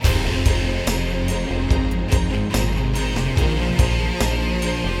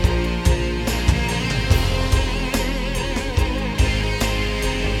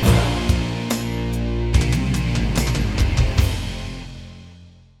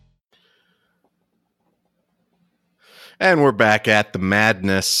And we're back at the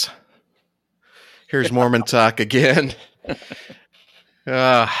madness. Here's Mormon Talk again.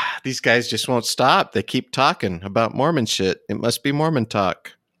 These guys just won't stop. They keep talking about Mormon shit. It must be Mormon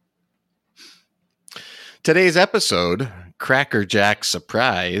Talk. Today's episode, Cracker Jack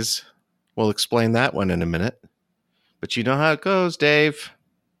Surprise. We'll explain that one in a minute. But you know how it goes, Dave.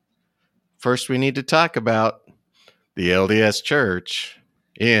 First, we need to talk about the LDS Church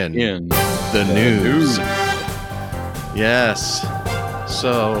in the news. Yes.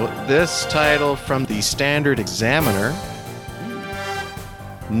 So this title from the Standard Examiner: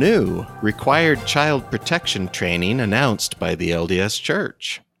 new required child protection training announced by the LDS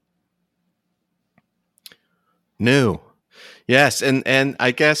Church. New. Yes, and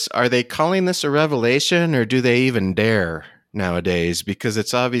I guess, are they calling this a revelation, or do they even dare nowadays? Because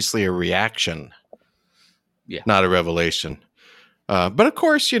it's obviously a reaction. Yeah. Not a revelation. But of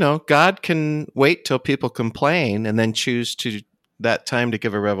course, God can wait till people complain and then choose to that time to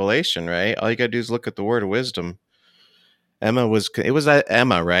give a revelation, right? All you got to do is look at the word of wisdom. Emma,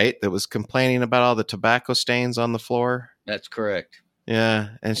 right? That was complaining about all the tobacco stains on the floor. That's correct. Yeah.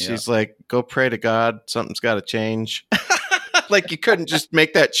 And she's like, go pray to God. Something's got to change. Like, you couldn't just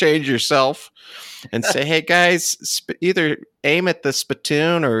make that change yourself and say, hey guys, either aim at the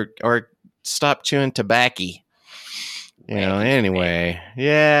spittoon or stop chewing tobacco. Anyway.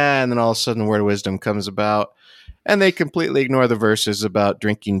 Yeah. And then all of a sudden the word of wisdom comes about, and they completely ignore the verses about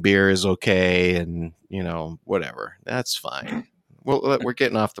drinking beer is okay and, whatever. That's fine. Well, we're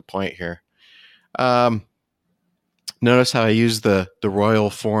getting off the point here. Notice how I use the royal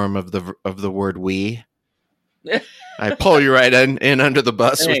form of the word we. I pull you right in under the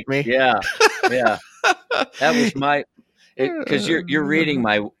bus with me. Yeah. That was because you're reading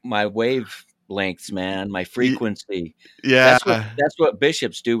my wave lengths, man, my frequency. Yeah. That's what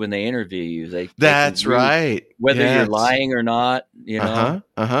bishops do when they interview you. That's right. Whether you're lying or not,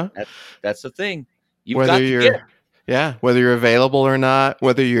 that's the thing. You've got to get. Yeah, whether you're available or not,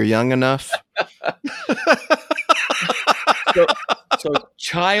 whether you're young enough. So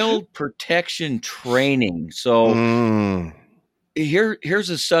child protection training. So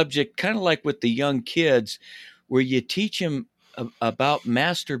here's a subject kind of like with the young kids, where you teach them about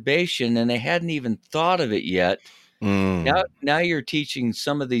masturbation and they hadn't even thought of it yet. Now you're teaching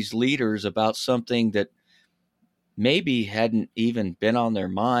some of these leaders about something that maybe hadn't even been on their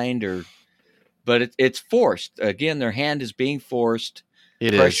mind, but it's forced. Again, their hand is being forced.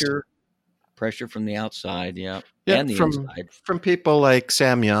 Pressure from the outside, and the inside. From people like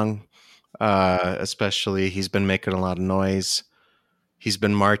Sam Young, especially. He's been making a lot of noise. He's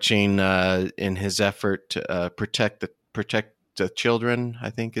been marching in his effort to protect the children, I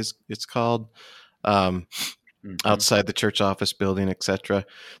think it's called, outside the church office building, etc.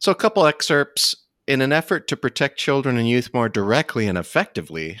 So a couple excerpts. In an effort to protect children and youth more directly and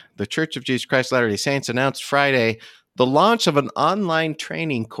effectively, the Church of Jesus Christ of Latter-day Saints announced Friday the launch of an online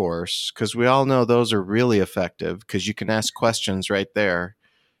training course, because we all know those are really effective, because you can ask questions right there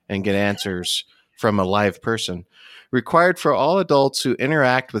and get answers from a live person, required for all adults who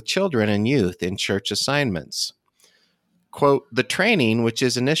interact with children and youth in church assignments. Quote, the training, which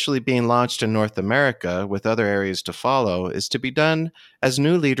is initially being launched in North America with other areas to follow, is to be done as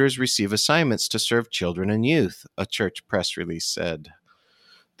new leaders receive assignments to serve children and youth, a church press release said.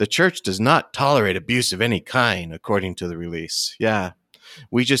 The church does not tolerate abuse of any kind, according to the release. Yeah,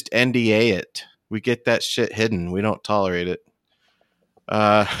 we just NDA it. We get that shit hidden. We don't tolerate it.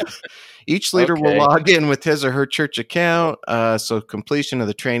 Each leader will log in with his or her church account, so completion of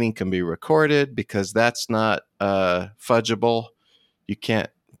the training can be recorded, because that's not fudgeable. You can't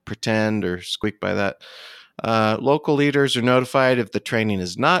pretend or squeak by that. Local leaders are notified if the training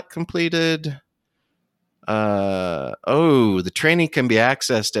is not completed. The training can be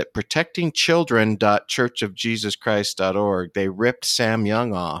accessed at protectingchildren.churchofjesuschrist.org. They ripped Sam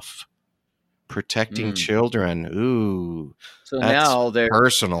Young off. Protecting children. Ooh. So now they're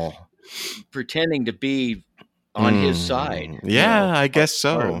personal. Pretending to be on his side. Yeah, I guess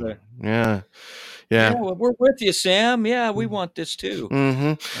so. Yeah. Well, we're with you, Sam. Yeah, we want this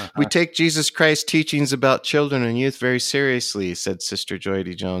too. We take Jesus Christ's teachings about children and youth very seriously, said Sister Joy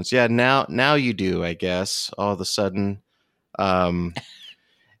D. Jones. Yeah, now you do, I guess, all of a sudden. And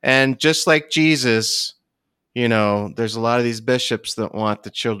just like Jesus, there's a lot of these bishops that want the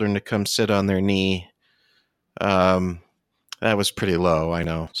children to come sit on their knee. That was pretty low, I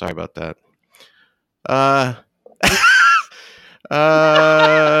know. Sorry about that.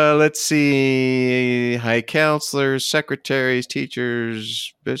 Let's see. High counselors, secretaries,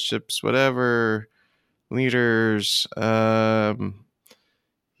 teachers, bishops, whatever, leaders. Parents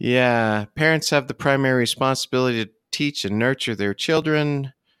have the primary responsibility to teach and nurture their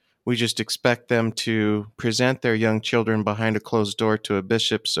children. We just expect them to present their young children behind a closed door to a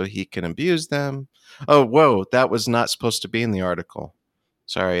bishop so he can abuse them. Oh, whoa, that was not supposed to be in the article.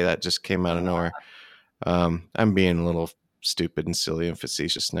 Sorry, that just came out of nowhere. I'm being a little stupid and silly and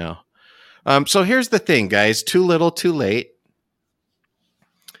facetious now. So here's the thing, guys. Too little, too late.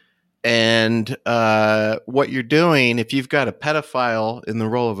 And what you're doing, if you've got a pedophile in the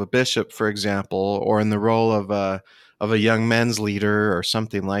role of a bishop, for example, or in the role of a young men's leader or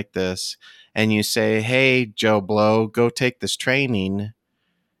something like this, and you say, hey, Joe Blow, go take this training,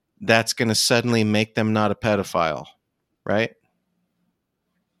 that's going to suddenly make them not a pedophile, right?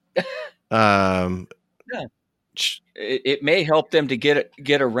 Yeah. It may help them to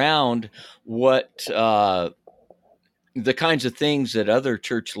get around what the kinds of things that other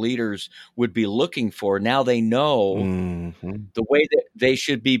church leaders would be looking for. Now they know the way that they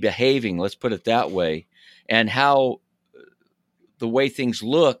should be behaving, let's put it that way, and how the way things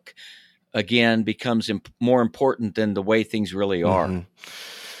look, again, becomes more important than the way things really are. Mm-hmm.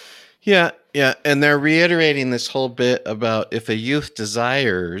 Yeah. And they're reiterating this whole bit about if a youth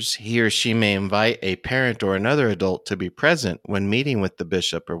desires, he or she may invite a parent or another adult to be present when meeting with the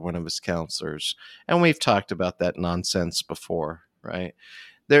bishop or one of his counselors. And we've talked about that nonsense before, right?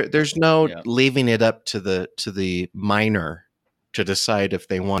 There's no leaving it up to the minor to decide if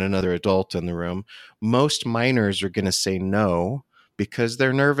they want another adult in the room. Most minors are going to say no because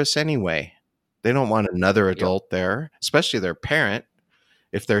they're nervous anyway. They don't want another adult there, especially their parent.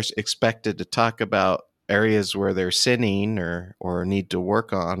 If they're expected to talk about areas where they're sinning or need to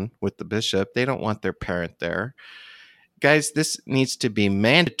work on with the bishop, they don't want their parent there. Guys, this needs to be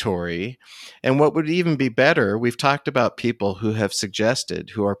mandatory. And what would even be better, we've talked about people who have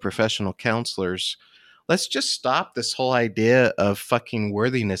suggested, who are professional counselors, let's just stop this whole idea of fucking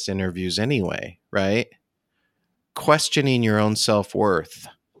worthiness interviews anyway, right? Questioning your own self-worth.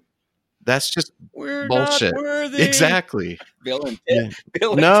 That's just bullshit. Not worthy. Exactly. Bill and Ted. Yeah.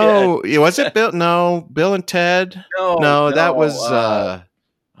 Bill and Ted. Was it Bill? No, Bill and Ted. No, that was. Oh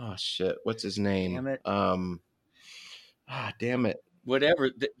shit! What's his name? Damn it. Damn it. Whatever.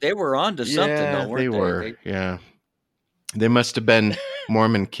 They were onto something, though, weren't they? They were. Yeah. They must have been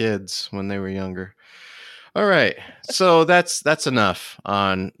Mormon kids when they were younger. All right. So that's enough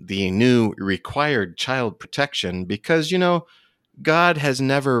on the new required child protection because God has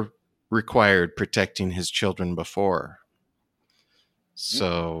never required protecting his children before.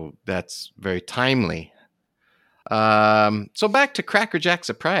 So that's very timely. So back to Cracker Jack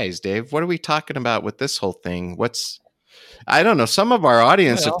Surprise, Dave. What are we talking about with this whole thing? I don't know. Some of our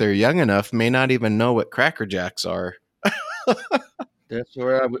audience, if they're young enough, may not even know what Cracker Jacks are. That's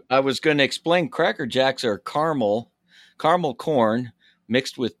where I was going to explain. Cracker Jacks are caramel corn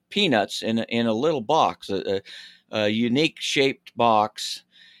mixed with peanuts in a little box, a unique shaped box.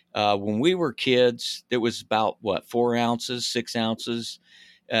 When we were kids, it was about 4 ounces, 6 ounces.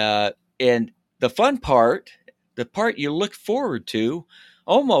 And the fun part, the part you look forward to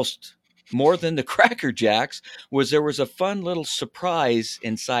almost more than the Cracker Jacks, was there was a fun little surprise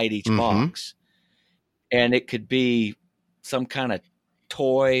inside each box. And it could be some kind of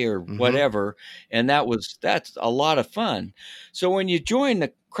toy or whatever. And that's a lot of fun. So when you join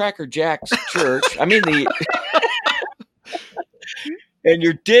the Cracker Jacks church, and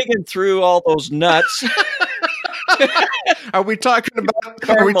you're digging through all those nuts. Are we talking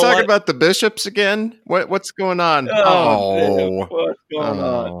about the bishops again? What's going on? What's going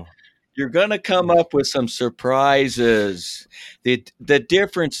on? You're going to come up with some surprises. The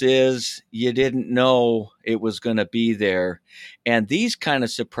difference is you didn't know it was going to be there. And these kind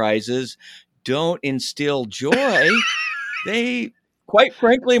of surprises don't instill joy. They, quite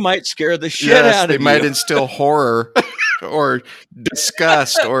frankly, might scare the shit out of you. They might instill horror or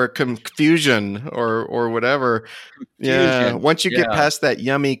disgust or confusion or whatever. Yeah. Once you get past that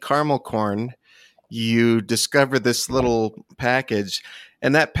yummy caramel corn, you discover this little package.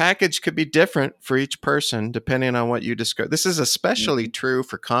 And that package could be different for each person depending on what you discover. This is especially true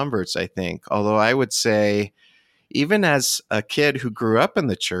for converts, I think. Although I would say, even as a kid who grew up in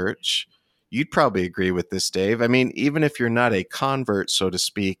the church, you'd probably agree with this, Dave. I mean, even if you're not a convert, so to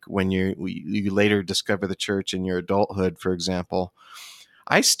speak, when you later discover the church in your adulthood, for example,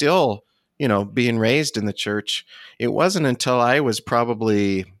 I still, being raised in the church, it wasn't until I was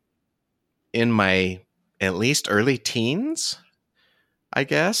probably in my at least early teens, I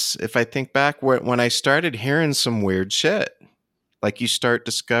guess, if I think back, when I started hearing some weird shit. Like you start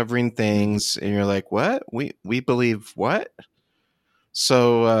discovering things and you're like, what? We believe what?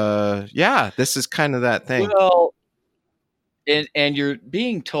 So, this is kind of that thing. Well, and you're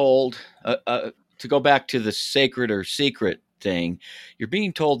being told to go back to the sacred or secret thing, you're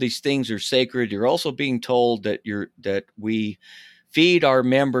being told these things are sacred. You're also being told that we feed our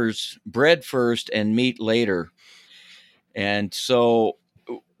members bread first and meat later. And so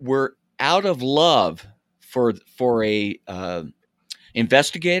we're out of love for a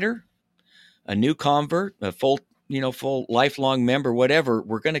investigator, a new convert, a full lifelong member, whatever.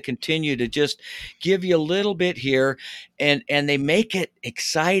 We're going to continue to just give you a little bit here, and they make it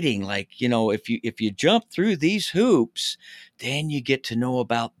exciting. Like, if you jump through these hoops, then you get to know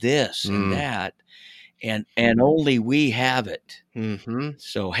about this and that, and only we have it. Mm-hmm.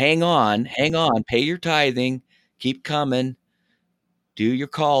 So hang on, pay your tithing, keep coming, do your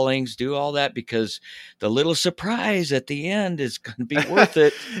callings, do all that, because the little surprise at the end is going to be worth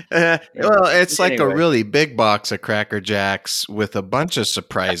it. Well, it's like a really big box of Cracker Jacks with a bunch of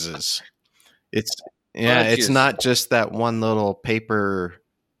surprises. It's not just that one little paper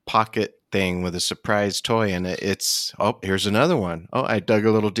pocket thing with a surprise toy in it. It's, here's another one. Oh, I dug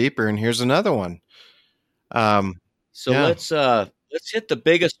a little deeper and here's another one. Let's hit the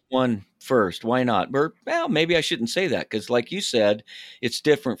biggest one first. Why not? Well, maybe I shouldn't say that, because like you said, it's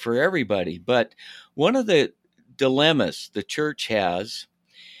different for everybody. But one of the dilemmas the church has,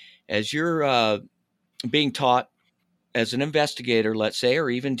 as you're being taught as an investigator, let's say, or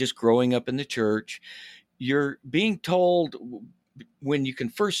even just growing up in the church, you're being told when you can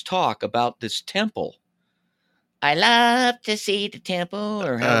first talk about this temple. I love to see the temple,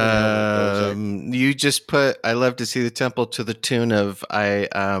 or how you just put "I love to see the temple" to the tune of I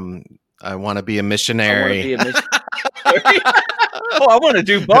want to be a missionary. Oh, I want to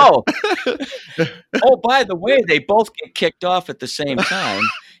do both. Oh, by the way, they both get kicked off at the same time.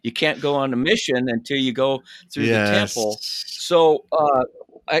 You can't go on a mission until you go through the temple. So,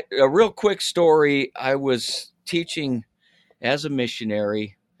 a real quick story. I was teaching as a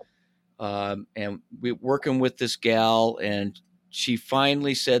missionary. And we working with this gal, and she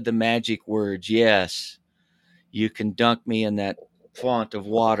finally said the magic words, "Yes, you can dunk me in that font of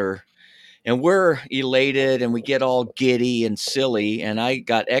water." And we're elated, and we get all giddy and silly, and I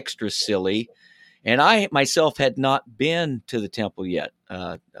got extra silly. And I myself had not been to the temple yet.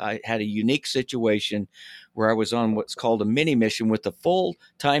 I had a unique situation where I was on what's called a mini mission with a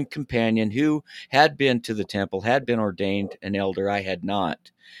full-time companion who had been to the temple, had been ordained an elder. I had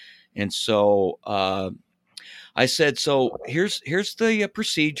not. And so I said, so here's the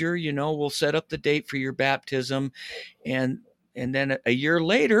procedure. We'll set up the date for your baptism, and then a year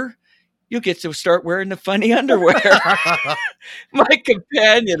later, you'll get to start wearing the funny underwear. My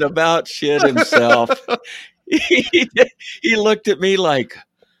companion about shit himself. He looked at me like,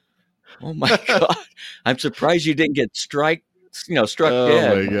 "Oh my God, I'm surprised you didn't get struck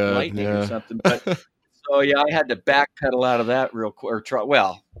dead by lightning or something." But so I had to backpedal out of that real quick.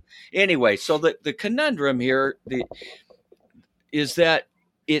 Anyway, so the conundrum here is that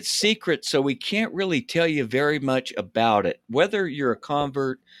it's secret, so we can't really tell you very much about it. Whether you're a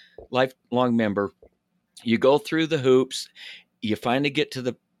convert, lifelong member, you go through the hoops, you finally get to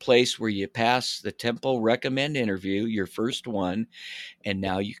the place where you pass the temple recommend interview, your first one, and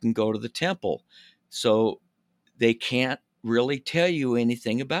now you can go to the temple. So they can't really tell you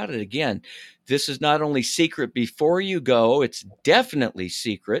anything about it. Again, this is not only secret before you go, it's definitely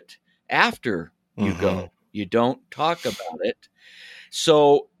secret after you go. You don't talk about it.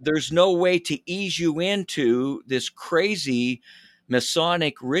 So there's no way to ease you into this crazy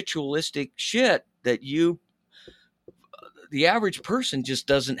Masonic ritualistic shit that the average person just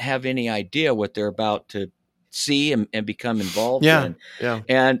doesn't have any idea what they're about to see and become involved in. Yeah.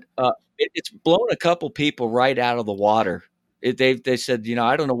 And it's blown a couple people right out of the water. They said,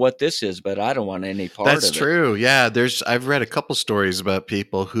 I don't know what this is, but I don't want any part of it. That's true. Yeah. I've read a couple stories about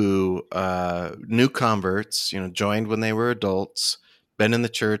people who, new converts, joined when they were adults, been in the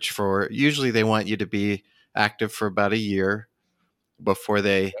church usually they want you to be active for about a year before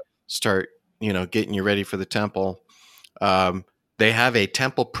they start, getting you ready for the temple. They have a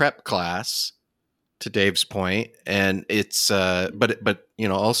temple prep class, to Dave's point, and it's, but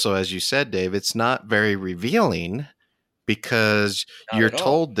also, as you said, Dave, it's not very revealing, because you're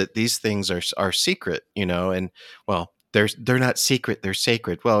told that these things are secret, and well, they're not secret, they're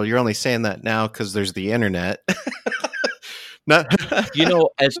sacred. Well, you're only saying that now because there's the internet.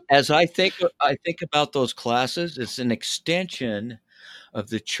 As I think about those classes, it's an extension of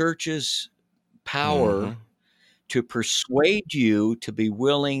the church's power to persuade you to be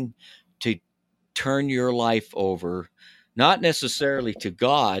willing to turn your life over, not necessarily to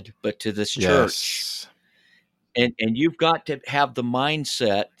God, but to this church. And you've got to have the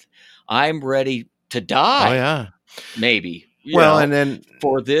mindset, I'm ready to die. Oh, yeah. Maybe. Well, and then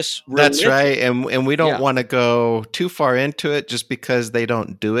for this that's religion. right. And we don't Yeah. want to go too far into it just because they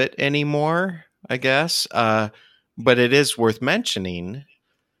don't do it anymore, I guess. But it is worth mentioning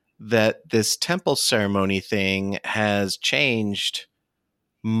that this temple ceremony thing has changed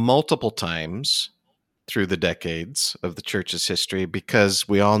multiple times through the decades of the church's history, because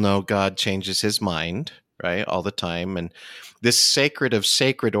we all know God changes his mind, right, all the time. And this sacred of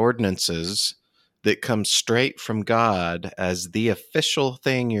sacred ordinances that comes straight from God as the official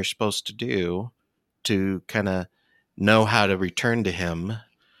thing you're supposed to do to kind of know how to return to him,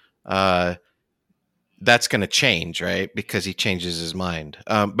 that's going to change, right? Because he changes his mind.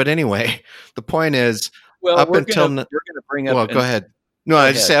 But anyway, the point is, Well, up we're until gonna bring up. well, go ahead. No, Go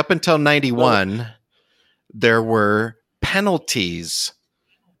I just ahead. say up until Well, 91, there were penalties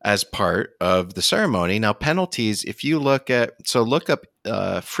as part of the ceremony. Now, penalties, if you look up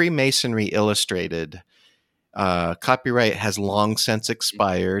Freemasonry Illustrated. Copyright has long since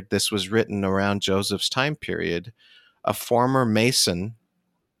expired. This was written around Joseph's time period. A former Mason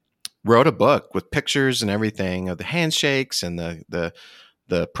wrote a book with pictures and everything of the handshakes and the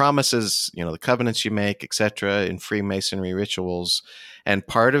promises, the covenants you make, etc., in Freemasonry rituals. And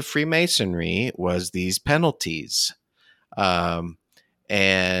part of Freemasonry was these penalties. And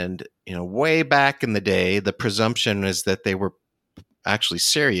way back in the day, the presumption is that they were actually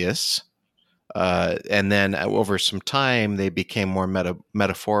serious. And then over some time, they became more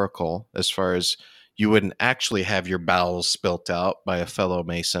metaphorical, as far as you wouldn't actually have your bowels spilt out by a fellow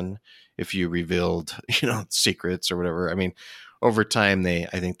Mason if you revealed, secrets or whatever. I mean, over time, I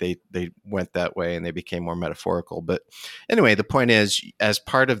think they went that way and they became more metaphorical. But anyway, the point is, as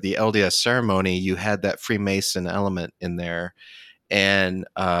part of the LDS ceremony, you had that Freemason element in there, and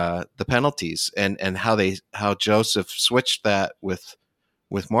the penalties, and how Joseph switched that with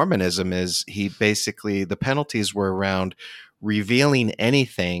Mormonism is the penalties were around revealing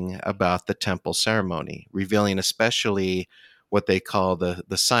anything about the temple ceremony, revealing especially what they call the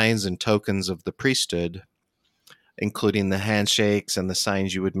signs and tokens of the priesthood, including the handshakes and the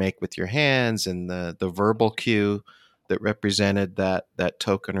signs you would make with your hands and the verbal cue that represented that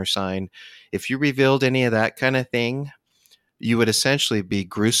token or sign. If you revealed any of that kind of thing, you would essentially be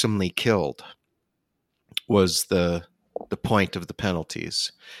gruesomely killed, was the point of the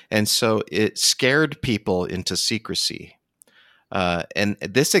penalties. And so it scared people into secrecy. And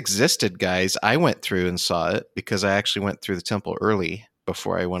this existed, guys. I went through and saw it because I actually went through the temple early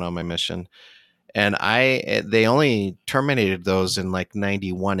before I went on my mission. And they only terminated those in like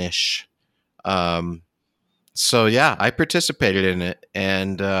 91-ish. So yeah, I participated in it.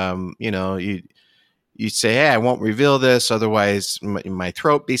 And, you say, hey, I won't reveal this, otherwise my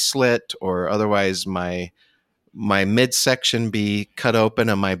throat be slit, or otherwise my midsection be cut open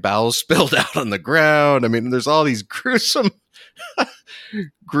and my bowels spilled out on the ground. I mean, there's all these gruesome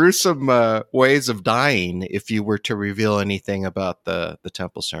ways of dying if you were to reveal anything about the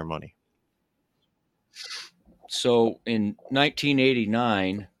temple ceremony. So in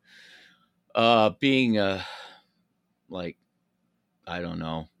 1989, being a, I don't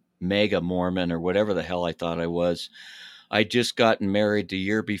know, mega Mormon or whatever the hell I thought I was, I'd just gotten married the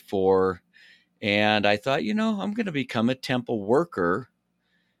year before. And I thought, I'm going to become a temple worker.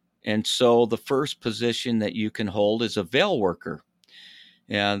 And so the first position that you can hold is a veil worker.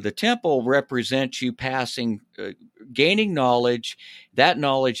 And the temple represents you gaining knowledge. That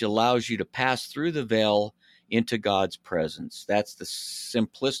knowledge allows you to pass through the veil into God's presence. That's the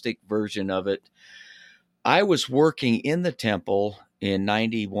simplistic version of it. I was working in the temple in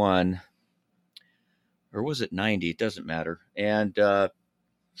 91, or was it 90? It doesn't matter. And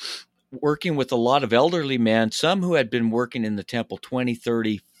working with a lot of elderly men, some who had been working in the temple 20,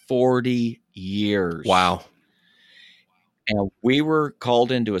 30, 40 years. Wow. And we were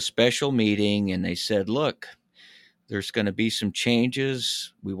called into a special meeting, and they said, look, there's going to be some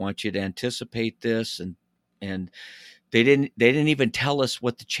changes. We want you to anticipate this. And they didn't even tell us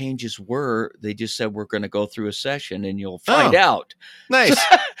what the changes were. They just said, we're going to go through a session and you'll find out. Nice.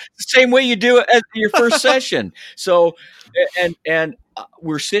 The same way you do it at your first session. So, and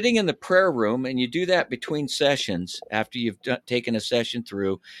we're sitting in the prayer room, and you do that between sessions. After you've taken a session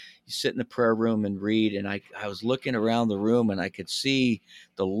through, you sit in the prayer room and read. And I was looking around the room, and I could see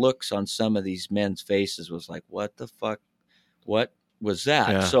the looks on some of these men's faces. Was like, what the fuck? What was that?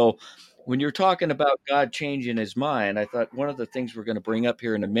 Yeah. So when you're talking about God changing his mind, I thought one of the things we're going to bring up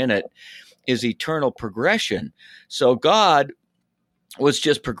here in a minute is eternal progression. So God was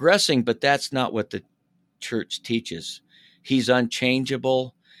just progressing, but that's not what the church teaches. He's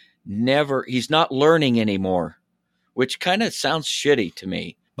unchangeable. He's not learning anymore, which kind of sounds shitty to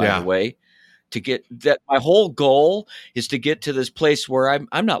me, by the way. to get that. My whole goal is to get to this place where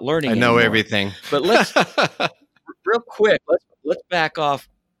I'm not learning. I know anymore. everything. But let's real quick. Let's back off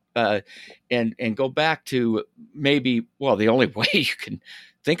and go back to maybe. Well, the only way you can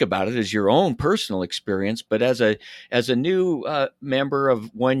think about it is your own personal experience. But as a new member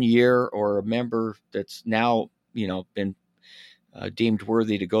of 1 year, or a member that's now been deemed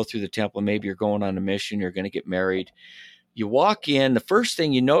worthy to go through the temple, maybe you're going on a mission, you're going to get married. You walk in, the first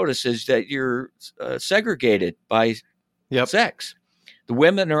thing you notice is that you're segregated by sex. The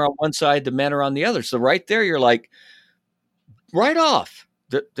women are on one side, the men are on the other. So right there, you're like, right off,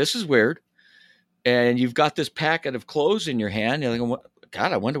 this is weird. And you've got this packet of clothes in your hand. You're like,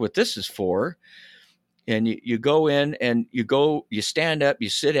 God, I wonder what this is for. And you go in and you stand up, you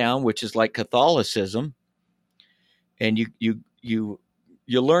sit down, which is like Catholicism. And you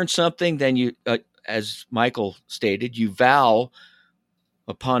learn something, then you, as Michael stated, you vow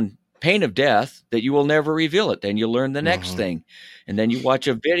upon pain of death that you will never reveal it. Then you learn the next thing. And then you watch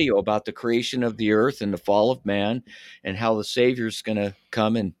a video about the creation of the earth and the fall of man and how the Savior's going to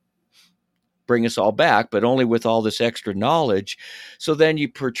come and bring us all back, but only with all this extra knowledge. So then you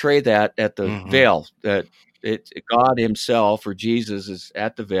portray that at the veil, that God himself, or Jesus, is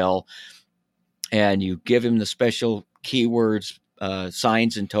at the veil, and you give him the special keywords,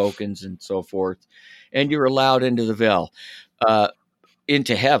 signs and tokens and so forth, and you're allowed into the veil,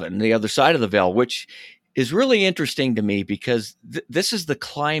 into heaven, the other side of the veil, which is really interesting to me, because this is the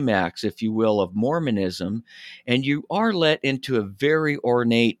climax, if you will, of Mormonism, and you are let into a very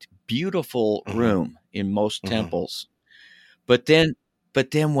ornate, beautiful room in most temples. But then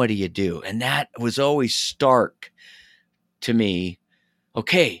what do you do? And that was always stark to me.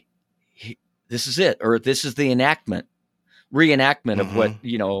 Okay, this is it, or this is the reenactment of what,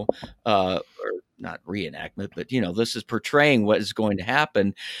 or not reenactment, but this is portraying what is going to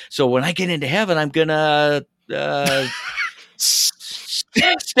happen. So when I get into heaven, I'm gonna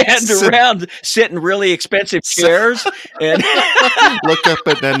stand around, sit in really expensive chairs, and look up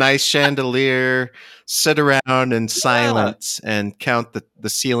at a nice chandelier, sit around in silence, and count the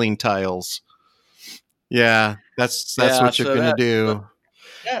ceiling tiles. Yeah, that's what you're gonna do.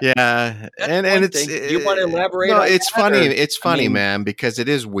 Yeah, and it's. Do you want to elaborate? No, on it's that, funny. or, It's funny, man, because it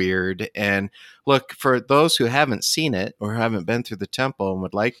is weird. And look, for those who haven't seen it or haven't been through the temple and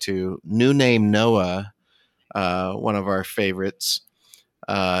would like to, New Name Noah, one of our favorites,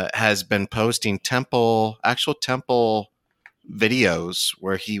 has been posting actual temple videos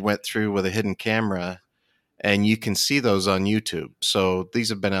where he went through with a hidden camera, and you can see those on YouTube. So these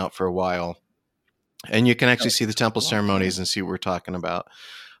have been out for a while. And you can actually see the temple ceremonies and see what we're talking about.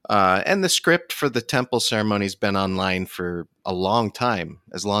 And the script for the temple ceremony has been online for a long time,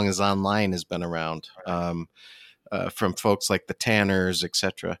 as long as online has been around, from folks like the Tanners,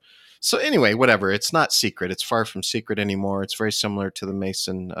 etc. So anyway, whatever. It's not secret. It's far from secret anymore. It's very similar to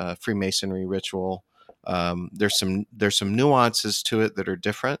the Freemasonry ritual. There's some nuances to it that are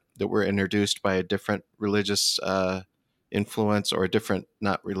different, that were introduced by a different religious influence, or a different,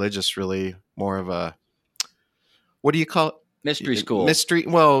 not religious, really, more of a, what do you call it? Mystery school.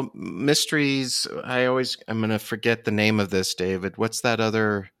 Mysteries. I'm going to forget the name of this, David. What's that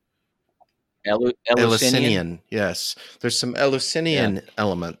other? Eleusinian. Yes. There's some Eleusinian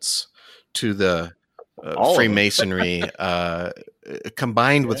elements to the Freemasonry,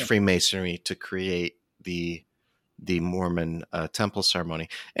 combined with Freemasonry to create the Mormon temple ceremony.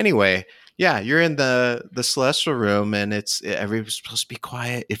 Anyway, yeah, you're in the celestial room, and everybody's supposed to be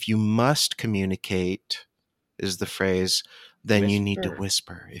quiet. If you must communicate, is the phrase, then you need to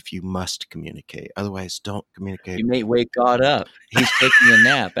whisper. If you must communicate, otherwise don't communicate. You may wake God up. He's taking a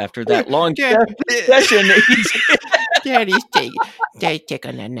nap after that long session. Daddy's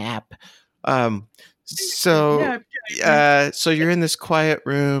taking a nap. So you're in this quiet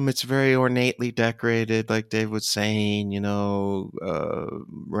room. It's very ornately decorated, like Dave was saying,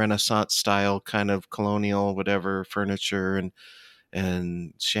 Renaissance style, kind of colonial, whatever, furniture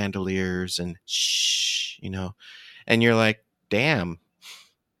and chandeliers and and you're like, damn,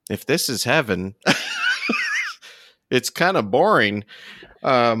 if this is heaven, it's kind of boring.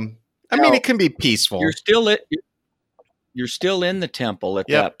 I mean, it can be peaceful. You're still in the temple at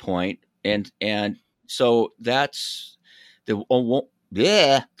that point, and so that's the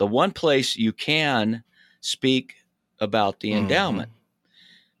one place you can speak about the endowment.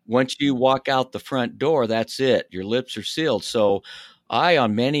 Once you walk out the front door, that's it. Your lips are sealed. So I,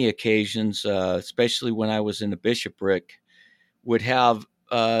 on many occasions, especially when I was in the bishopric, would have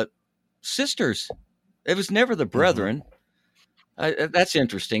sisters. It was never the brethren. That's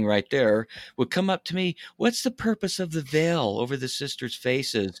interesting right there. Would come up to me, what's the purpose of the veil over the sisters'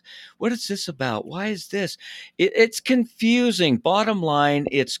 faces? What is this about? Why is this? It's confusing. Bottom line,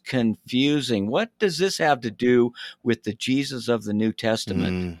 it's confusing. What does this have to do with the Jesus of the New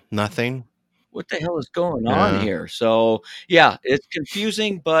Testament? Nothing. What the hell is going on Yeah. here? So, yeah, it's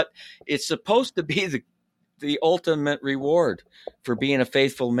confusing, but it's supposed to be the ultimate reward for being a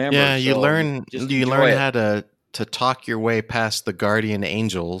faithful member. Yeah, you So learn just you enjoy learn it. how to talk your way past the guardian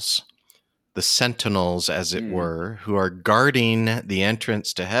angels, the sentinels, as it Mm. were, who are guarding the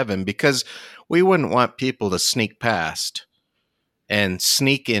entrance to heaven, because we wouldn't want people to sneak past and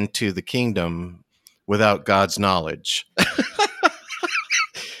sneak into the kingdom without God's knowledge.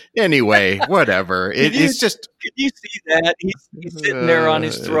 Anyway, whatever. Can you It's just can you see that? He's sitting there on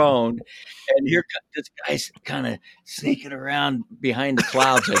his throne, and here comes this guy's kind of sneaking around behind the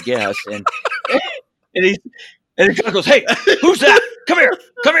clouds, I guess, and he's and God goes, "Hey, who's that? Come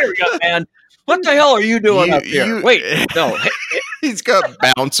here, young man. What the hell are you doing up here? you Wait, no, hey, he's got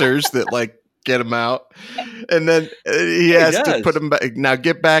bouncers that like get him out, and then he he has to put does." him back. Now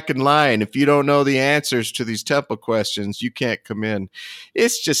get back in line. If you don't know the answers to these temple questions, you can't come in.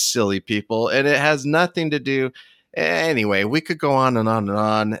 It's just silly, people, and it has nothing to do. Anyway, we could go on and on and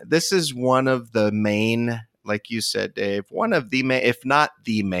on. This is one of the main, like you said, Dave, one of the main, if not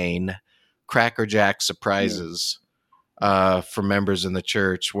the main, Cracker Jack surprises for members in the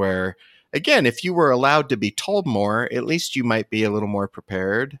church, where again, if you were allowed to be told more, at least you might be a little more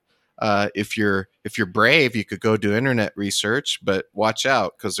prepared. If you're brave, you could go do internet research, but watch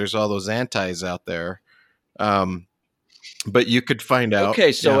out because there's all those antis out there. But you could find out.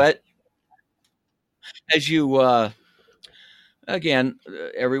 Okay, so Yeah. as you again,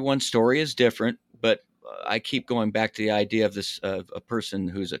 everyone's story is different, but I keep going back to the idea of this a person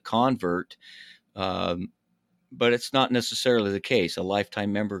who's a convert. But it's not necessarily the case. A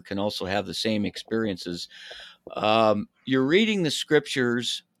lifetime member can also have the same experiences. You're reading the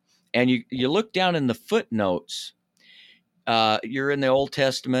scriptures, and you look down in the footnotes. You're in the Old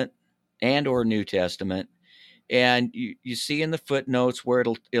Testament and or New Testament, and you see in the footnotes where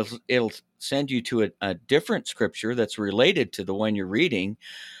it'll send you to a different scripture that's related to the one you're reading,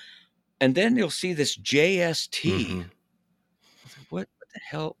 and then you'll see this JST. Mm-hmm. What the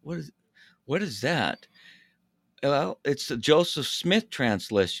hell? What is that? Well, it's the Joseph Smith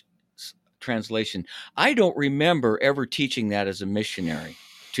translation. I don't remember ever teaching that as a missionary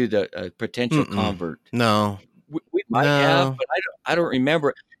to the potential convert. No. We might have, but I don't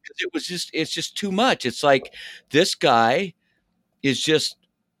remember, because it's just too much. It's like this guy is just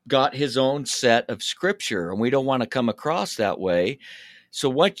got his own set of scripture, and we don't want to come across that way. So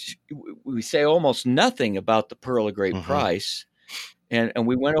we say almost nothing about the pearl of great price. And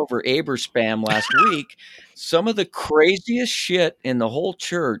we went over Aberspam last week. Some of the craziest shit in the whole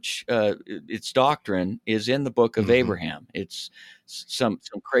church, its doctrine, is in the book of Abraham. It's some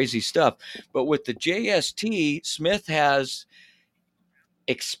crazy stuff. But with the JST, Smith has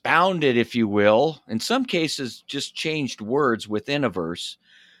expounded, if you will, in some cases just changed words within a verse,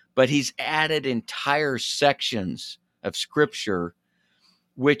 but he's added entire sections of scripture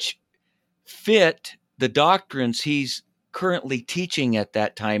which fit the doctrines he's currently teaching at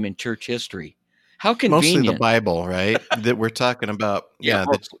that time in church history. How convenient. Mostly the Bible, right? That we're talking about. Yeah,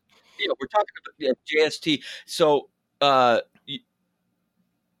 we're talking about JST. So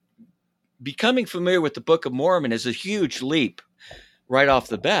becoming familiar with the Book of Mormon is a huge leap right off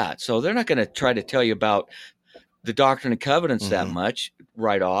the bat. So they're not going to try to tell you about the Doctrine and Covenants that much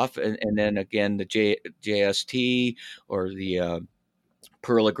right off. And then again, the JST or the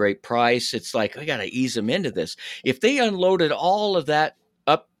Pearl of Great Price. It's like, I got to ease them into this. If they unloaded all of that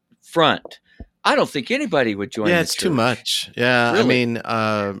up front, I don't think anybody would join. Yeah, it's too much. Yeah, really? I mean,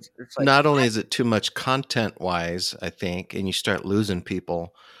 it's like, not only is it too much content-wise, I think, and you start losing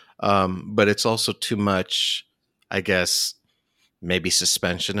people, but it's also too much, I guess, maybe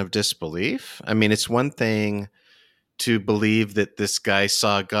suspension of disbelief. I mean, it's one thing to believe that this guy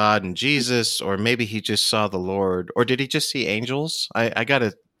saw God and Jesus, or maybe he just saw the Lord, or did he just see angels? I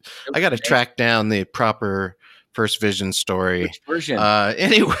gotta track down the proper first vision story. Which version?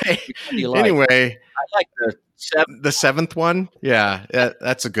 Anyway, I like the seventh one. Yeah,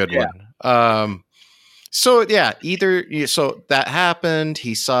 that's a good one. So yeah, so that happened.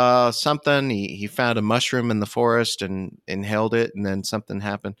 He saw something. He found a mushroom in the forest and inhaled it, and then something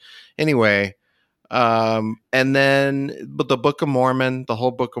happened. Anyway. And then but the Book of Mormon, the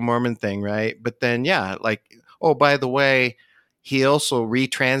whole Book of Mormon thing, right? But then, yeah, like, oh, by the way, he also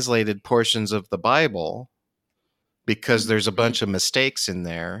retranslated portions of the Bible because there's a bunch of mistakes in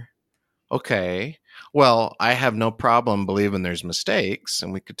there. Okay. Well, I have no problem believing there's mistakes,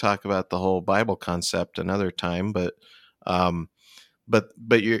 and we could talk about the whole Bible concept another time. Um, but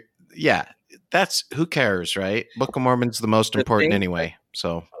you're, yeah, that's, who cares, right? Book of Mormon's the most The important thing, anyway.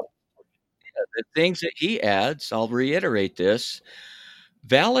 So the things that he adds, I'll reiterate this,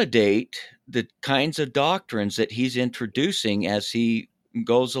 validate the kinds of doctrines that he's introducing as he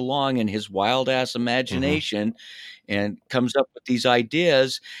goes along in his wild ass imagination and comes up with these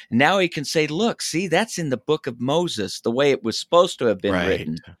ideas. Now he can say, look, see, that's in the book of Moses, the way it was supposed to have been right.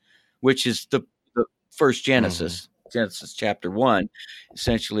 written, which is the first Genesis. Genesis chapter 1,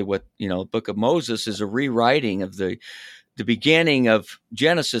 essentially what, the book of Moses is a rewriting of the beginning of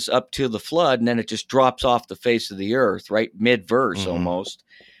Genesis up to the flood, and then it just drops off the face of the earth, right? Mid-verse almost,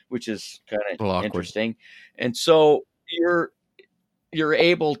 which is kind of interesting. And so you're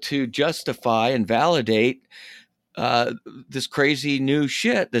able to justify and validate this crazy new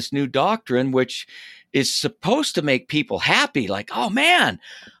shit, this new doctrine, which is supposed to make people happy. Like, oh man,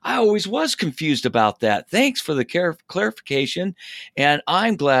 I always was confused about that. Thanks for the clarification. And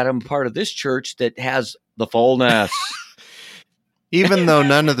I'm glad I'm part of this church that has the fullness. Even though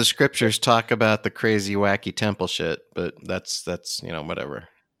none of the scriptures talk about the crazy, wacky temple shit, but that's whatever.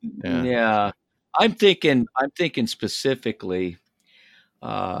 Yeah. I'm thinking specifically,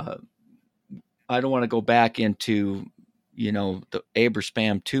 I don't want to go back into, the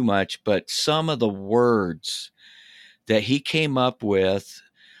Abraham too much, but some of the words that he came up with,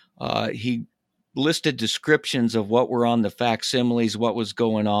 he listed descriptions of what were on the facsimiles, what was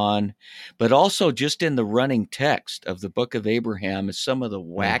going on, but also just in the running text of the book of Abraham is some of the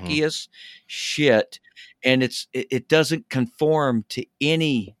wackiest shit. And it doesn't conform to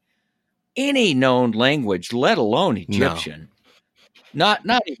any known language, let alone Egyptian. No.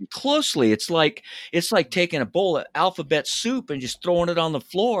 Not even closely. It's like taking a bowl of alphabet soup and just throwing it on the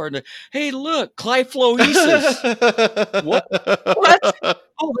floor and hey, look, Clifloesis. What?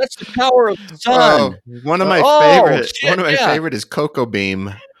 Oh, that's the power of the sun. One of my favorite is Cocoa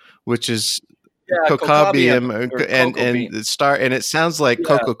Beam, which is Cocoa Beam and it sounds like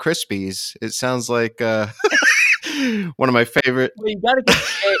Cocoa Krispies. It sounds like one of my favorite. Well, you got to get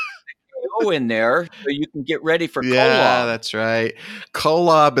in there so you can get ready for Kolob. Yeah, that's right.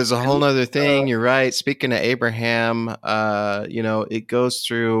 Kolob is a whole nother thing. You're right. Speaking of Abraham, it goes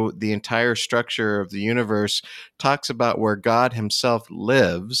through the entire structure of the universe, talks about where God himself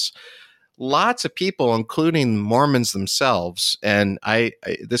lives. Lots of people, including Mormons themselves, and I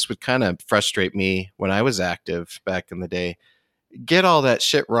this would kind of frustrate me when I was active back in the day, get all that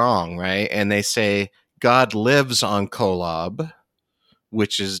shit wrong, right? And they say God lives on Kolob,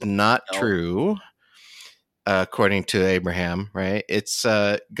 which is not true, according to Abraham, right? It's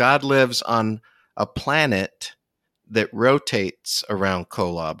God lives on a planet that rotates around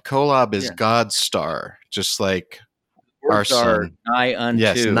Kolob. Kolob is God's star, just like our sun. Nigh unto.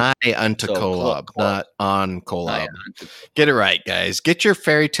 Yes, nigh unto so Kolob, close. not on Kolob. Get it right, guys. Get your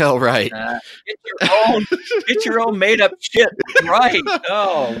fairy tale right. Get your own made up shit right.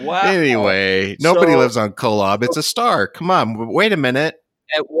 Oh, wow. Anyway, nobody lives on Kolob. It's a star. Come on. Wait a minute.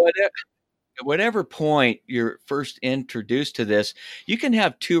 At whatever point you're first introduced to this, you can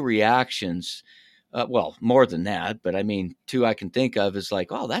have two reactions. Well, more than that, but I mean, two I can think of is like,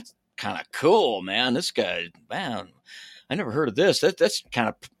 oh, that's kind of cool, man. This guy, man, I never heard of this. That's kind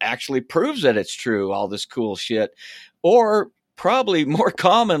of actually proves that it's true, all this cool shit. Or probably more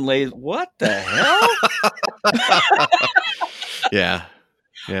commonly, what the hell? Yeah.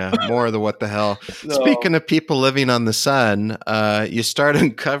 Yeah, more of the what the hell. Speaking of people living on the sun, you start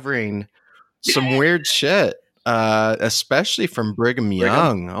uncovering some weird shit, especially from Brigham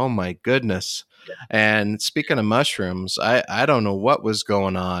Young. Oh my goodness. Yeah. And speaking of mushrooms, I don't know what was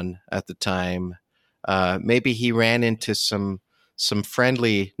going on at the time. Maybe he ran into some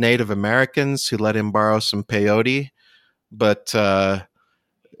friendly Native Americans who let him borrow some peyote, but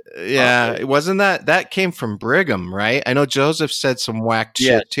yeah, it wasn't that came from Brigham, right? I know Joseph said some whacked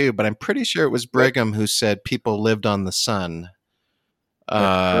shit too, but I'm pretty sure it was Brigham who said people lived on the sun.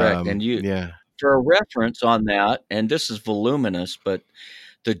 That's correct. And for a reference on that, and this is voluminous, but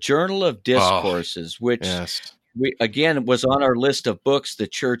the Journal of Discourses, which again was on our list of books the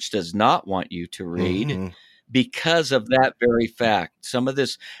church does not want you to read because of that very fact. Some of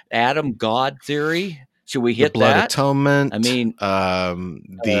this Adam God theory. Should we hit the blood that? atonement? I mean,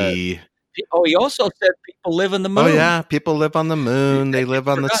 he also said people live on the moon. Oh yeah, people live on the moon. They live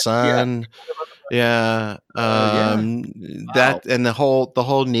on the sun. Yeah. That and the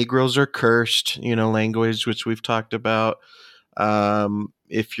whole Negroes are cursed, language, which we've talked about.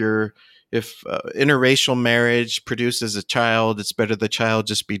 If interracial marriage produces a child, it's better the child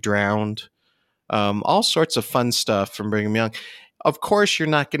just be drowned. all sorts of fun stuff from Brigham Young. Of course, you're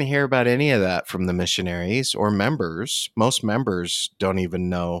not going to hear about any of that from the missionaries or members. Most members don't even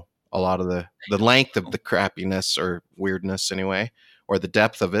know a lot of the length of the crappiness or weirdness anyway, or the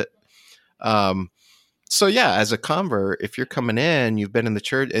depth of it. So yeah, as a convert, if you're coming in, you've been in the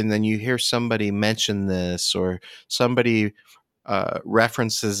church, and then you hear somebody mention this, or somebody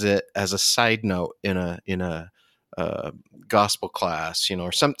references it as a side note in a gospel class,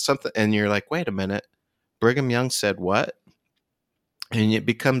 or something, and you're like, wait a minute, Brigham Young said what? And it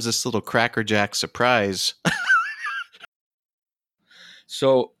becomes this little crackerjack surprise.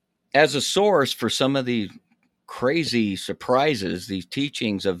 So, as a source for some of the crazy surprises, these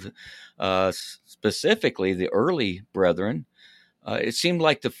teachings of specifically the early brethren, it seemed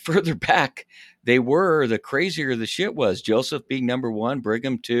like the further back they were, the crazier the shit was. Joseph being number one,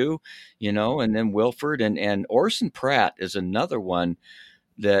 Brigham two, and then Wilford and Orson Pratt is another one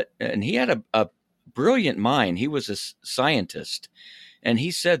and he had a brilliant mind. He was a scientist, and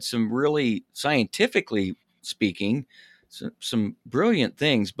he said some really, scientifically speaking, some brilliant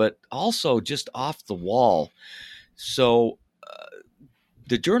things, but also just off the wall. So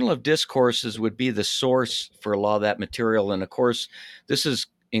the Journal of Discourses would be the source for a lot of that material. And of course, this is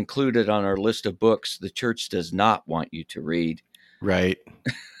included on our list of books the church does not want you to read. Right.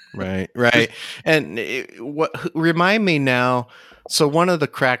 And remind me now. So one of the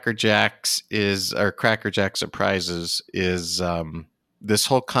Crackerjack surprises is this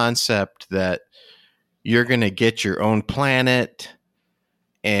whole concept that you're going to get your own planet,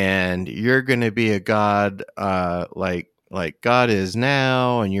 and you're going to be a god like God is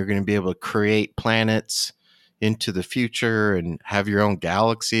now, and you're going to be able to create planets into the future and have your own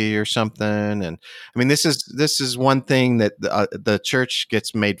galaxy or something. And I mean, this is one thing that the church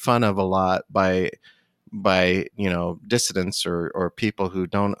gets made fun of a lot by dissidents or people who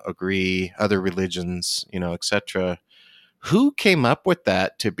don't agree, other religions, etc. Who came up with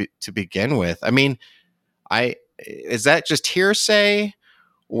that to begin with? I mean, is that just hearsay,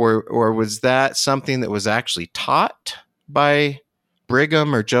 or was that something that was actually taught by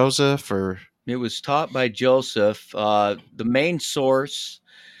Brigham or Joseph? Or it was taught by Joseph. The main source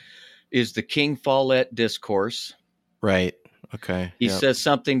is the King Follett Discourse. Right. Okay. He says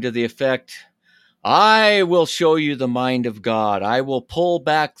something to the effect, I will show you the mind of God. I will pull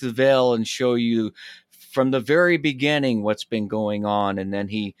back the veil and show you from the very beginning what's been going on. And then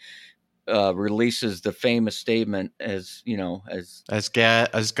he releases the famous statement, as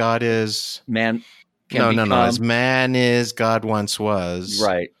God is, man can become. No, as man is, God once was.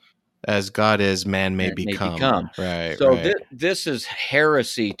 Right. As God is, man may become. Right. So this is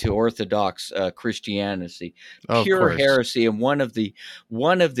heresy to Orthodox Christianity, pure heresy, and one of the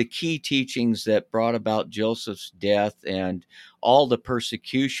key teachings that brought about Joseph's death and all the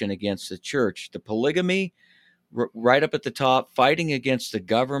persecution against the church, the polygamy, right up at the top, fighting against the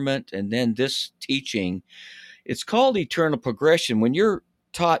government, and then this teaching. It's called eternal progression. When you're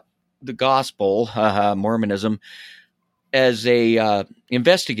taught the gospel, Mormonism, as a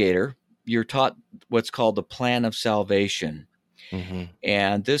investigator, you're taught what's called the plan of salvation. Mm-hmm.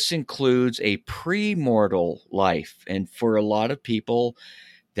 And this includes a pre-mortal life. And for a lot of people,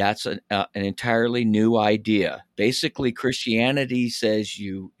 that's an entirely new idea. Basically, Christianity says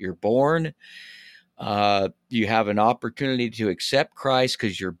you're born, you have an opportunity to accept Christ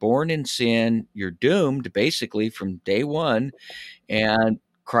because you're born in sin. You're doomed basically from day one, and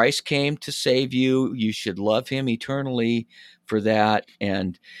Christ came to save you. You should love him eternally for that,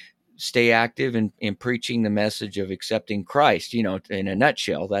 and stay active in preaching the message of accepting Christ. In a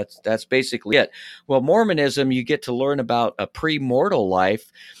nutshell, that's basically it. Well, Mormonism, you get to learn about a pre-mortal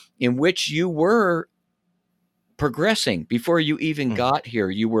life in which you were progressing before you even got here.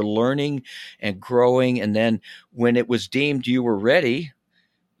 You were learning and growing, and then when it was deemed you were ready,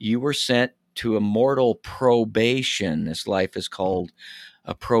 you were sent to a mortal probation. This life is called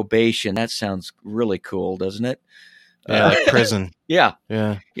a probation. That sounds really cool, doesn't it? Yeah, like prison. Yeah,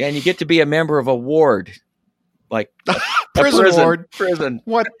 and you get to be a member of a ward, like prison ward. Prison.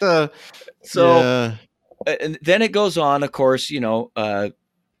 What the? So, and then it goes on. Of course,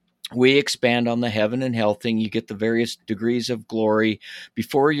 we expand on the heaven and hell thing. You get the various degrees of glory.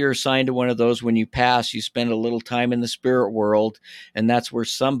 Before you're assigned to one of those, when you pass, you spend a little time in the spirit world, and that's where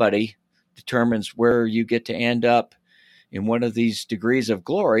somebody determines where you get to end up in one of these degrees of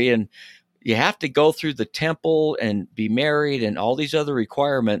glory. And you have to go through the temple and be married and all these other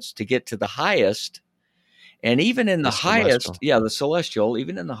requirements to get to the highest. And even in the highest, the celestial,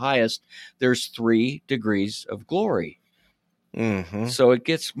 even in the highest, there's 3 degrees of glory. Mm-hmm. So it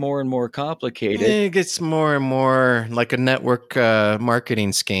gets more and more complicated. It gets more and more like a network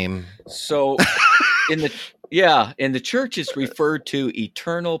marketing scheme. So in the church is referred to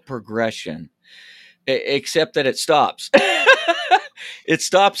eternal progression, except that it stops. It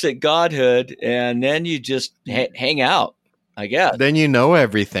stops at godhood, and then you just hang out, I guess. Then you know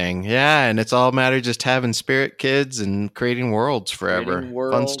everything. Yeah, and it's all a matter of just having spirit kids and creating worlds forever.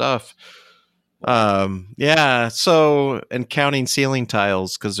 Fun stuff. Yeah, so and counting ceiling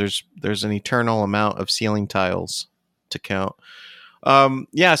tiles, because there's an eternal amount of ceiling tiles to count.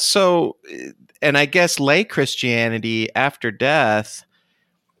 Yeah, so, and I guess lay Christianity after death,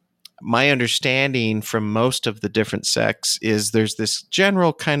 my understanding from most of the different sects is there's this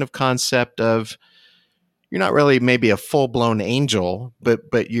general kind of concept of you're not really maybe a full-blown angel,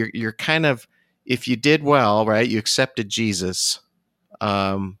 but you're kind of, if you did well, right, you accepted Jesus,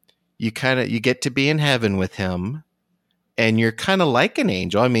 you get to be in heaven with him, and you're kind of like an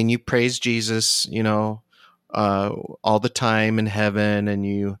angel. I mean, you praise Jesus, all the time in heaven, and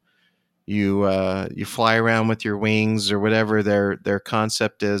you fly around with your wings or whatever their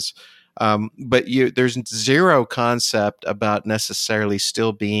concept is. But there's zero concept about necessarily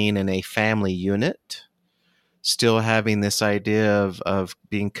still being in a family unit, still having this idea of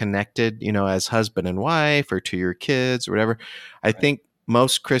being connected, as husband and wife or to your kids or whatever. I think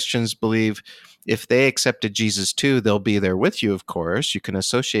most Christians believe if they accepted Jesus too, they'll be there with you, of course. You can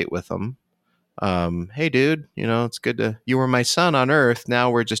associate with them. Hey, dude, it's good you were my son on earth. Now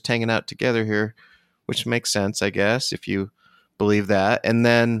we're just hanging out together here, which makes sense, I guess, if you believe that. And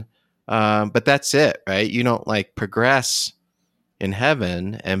then, but that's it, right? You don't like progress in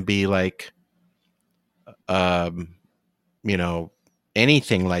heaven and be like,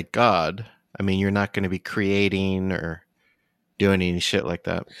 anything like God. I mean, you're not going to be creating or doing any shit like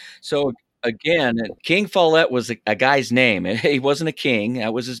that. So again, King Follett was a guy's name. He wasn't a king.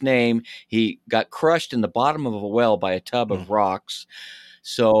 That was his name. He got crushed in the bottom of a well by a tub of rocks.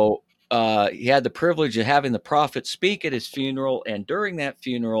 So he had the privilege of having the prophet speak at his funeral. And during that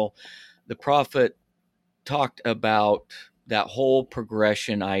funeral, the prophet talked about that whole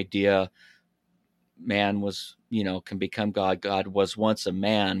progression idea. Man was, can become God. God was once a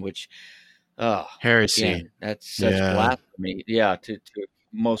man, which, heresy. Again, that's such blasphemy. Yeah, to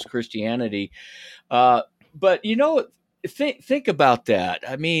most Christianity. But think about that.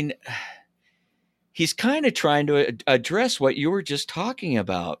 I mean, he's kind of trying to address what you were just talking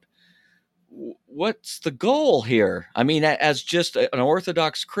about. What's the goal here? I mean, as just an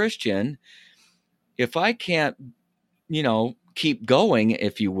Orthodox Christian, if I can't, keep going,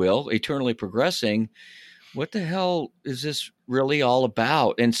 if you will, eternally progressing, what the hell is this really all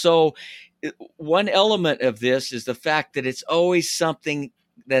about? And so one element of this is the fact that it's always something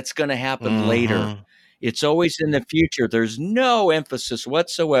that's going to happen later. It's always in the future. There's no emphasis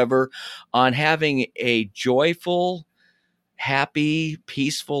whatsoever on having a joyful, happy,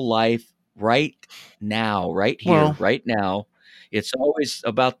 peaceful life right now, right here, right now. It's always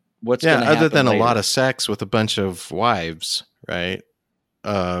about what's going to happen other than later. A lot of sex with a bunch of wives, right?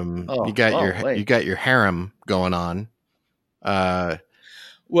 You got your harem going on.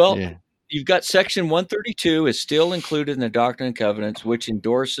 You've got Section 132 is still included in the Doctrine and Covenants, which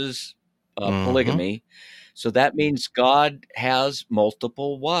endorses polygamy. So that means God has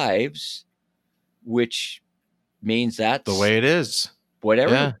multiple wives, which means that's the way it is.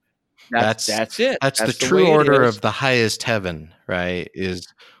 Whatever. Yeah. That's it. That's the true order of the highest heaven, right? Is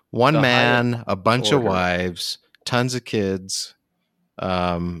one man, a bunch of wives, tons of kids,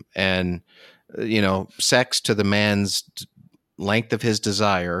 and sex to the man's length of his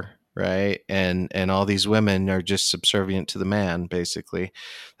desire, right? And all these women are just subservient to the man, basically.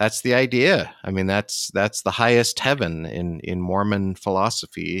 That's the idea. I mean, that's the highest heaven in Mormon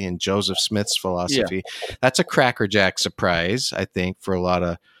philosophy, in Joseph Smith's philosophy. Yeah. That's a crackerjack surprise, I think, for a lot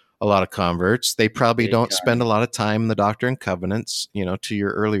of converts. They probably don't spend a lot of time in the Doctrine and Covenants, to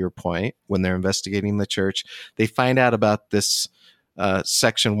your earlier point, when they're investigating the church. They find out about this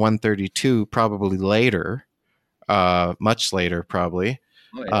Section 132 probably later, much later probably.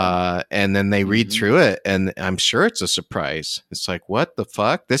 Oh, yeah. And then they read through it, and I'm sure it's a surprise. It's like, what the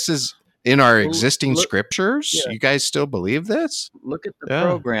fuck? This is in our existing scriptures? Yeah. You guys still believe this? Look at the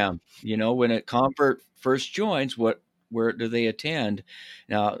program. When a convert first joins, where do they attend?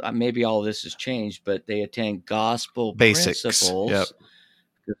 Now, maybe all of this has changed, but they attend gospel basics. Principles. Yep.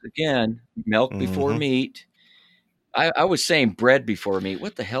 Because again, milk before meat. I was saying bread before meat.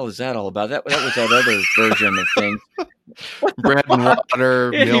 What the hell is that all about? That was that other version of things. Bread and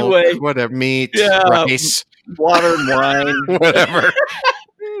water, milk, whatever, meat, rice, water and wine, whatever.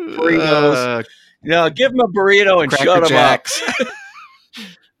 Fritos. No, give them a burrito and Cracker shut them Jacks.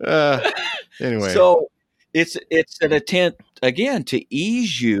 up. Anyway. So it's an attempt, again, to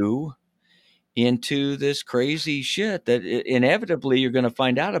ease you into this crazy shit that inevitably you're going to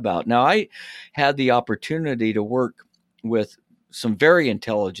find out about. Now, I had the opportunity to work with some very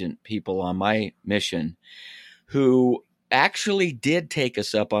intelligent people on my mission who actually did take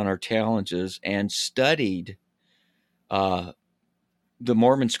us up on our challenges and studied the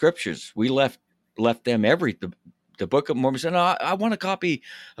Mormon scriptures. We left them the Book of Mormon. Said, no, I want a copy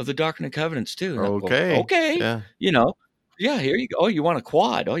of the Doctrine and Covenants too. And Okay. Okay. Yeah. Yeah, here you go. Oh, you want a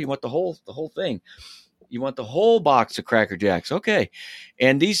quad? Oh, you want the whole thing? You want the whole box of Cracker Jacks? Okay.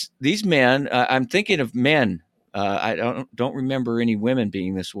 And these men, I'm thinking of men. I don't remember any women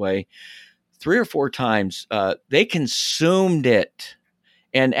being this way. 3 or 4 times, they consumed it,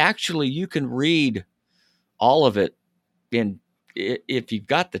 and actually, you can read all of it if you've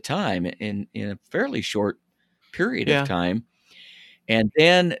got the time in a fairly short period of time. And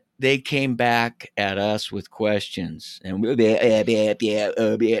then they came back at us with questions, and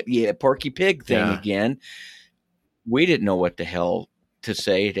Porky Pig thing again. We didn't know what the hell to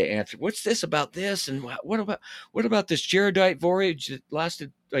say to answer. What's this about this? And what about this Jaredite voyage that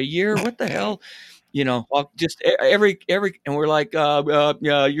lasted a year? What the hell? Just every, and we're like,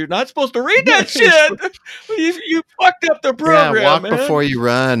 yeah, you're not supposed to read that shit. You fucked up the program. Yeah, walk man. before you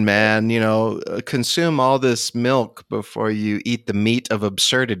run, man. Consume all this milk before you eat the meat of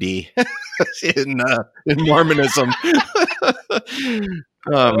absurdity in Mormonism.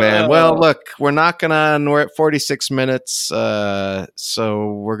 Oh man. Well, look, we're knocking on. We're at 46 minutes,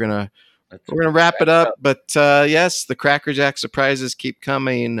 so we're gonna wrap it up. But yes, the Cracker Jack surprises keep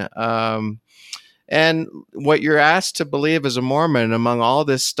coming. And what you're asked to believe as a Mormon among all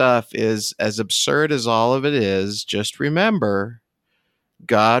this stuff is, as absurd as all of it is, just remember,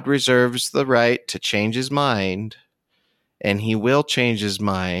 God reserves the right to change his mind, and he will change his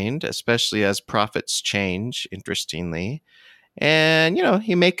mind, especially as prophets change, interestingly. And,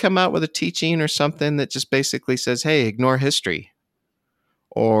 he may come out with a teaching or something that just basically says, hey, ignore history.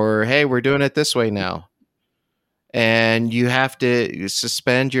 Or, hey, we're doing it this way now. And you have to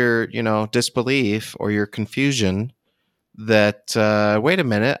suspend your, disbelief or your confusion that, wait a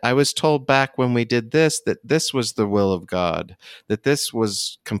minute, I was told back when we did this that this was the will of God, that this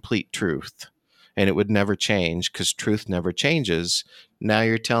was complete truth, and it would never change because truth never changes. Now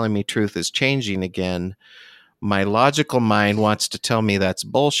you're telling me truth is changing again. My logical mind wants to tell me that's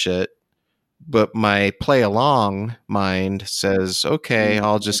bullshit, but my play along mind says, okay,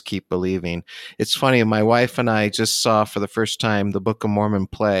 I'll just keep believing. It's funny. My wife and I just saw for the first time the Book of Mormon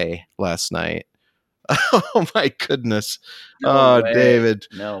play last night. Oh my goodness. No way. David.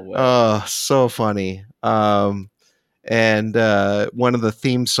 No way. Oh, so funny. And one of the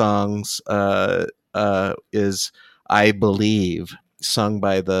theme songs is I Believe, sung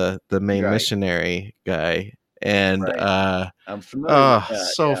by the main missionary guy. And I'm familiar with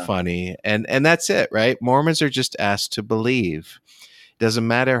that. So funny. And that's it, right? Mormons are just asked to believe. It doesn't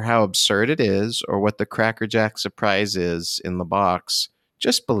matter how absurd it is or what the Cracker Jack surprise is in the box.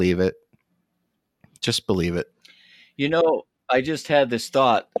 Just believe it. Just believe it. I just had this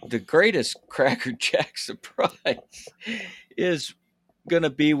thought. The greatest Cracker Jack surprise is going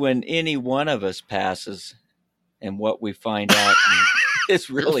to be when any one of us passes and what we find out is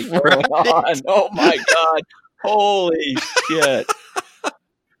really going on. Oh my God. Holy shit.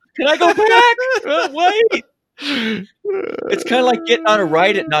 Can I go back? Wait. It's kind of like getting on a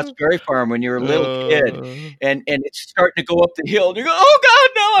ride at Knott's Berry Farm when you're a little kid and it's starting to go up the hill and you go, oh God,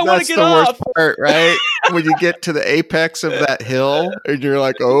 no, I want to get off. That's the worst part, right? When you get to the apex of that hill and you're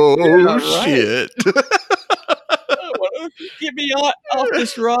like, oh, shit. Get me off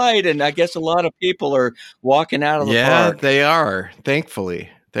this ride. And I guess a lot of people are walking out of the park. Yeah, they are. Thankfully.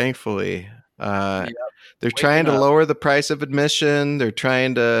 They're trying to lower the price of admission. They're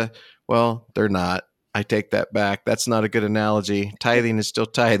trying to, well, they're not. I take that back. That's not a good analogy. Tithing is still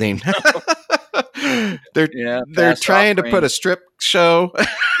tithing. They're trying to put a strip show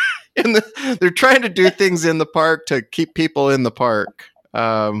they're trying to do things in the park to keep people in the park.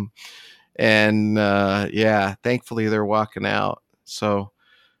 Thankfully they're walking out. So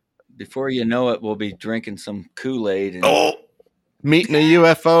before you know it, we'll be drinking some Kool-Aid and meeting a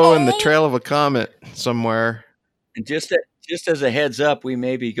UFO in the trail of a comet somewhere. And just as a heads up, we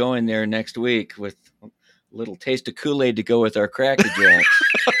may be going there next week with a little taste of Kool-Aid to go with our Cracker Jacks.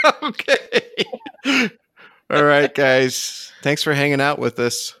 Okay. All right, guys. Thanks for hanging out with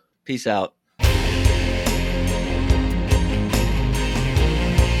us. Peace out.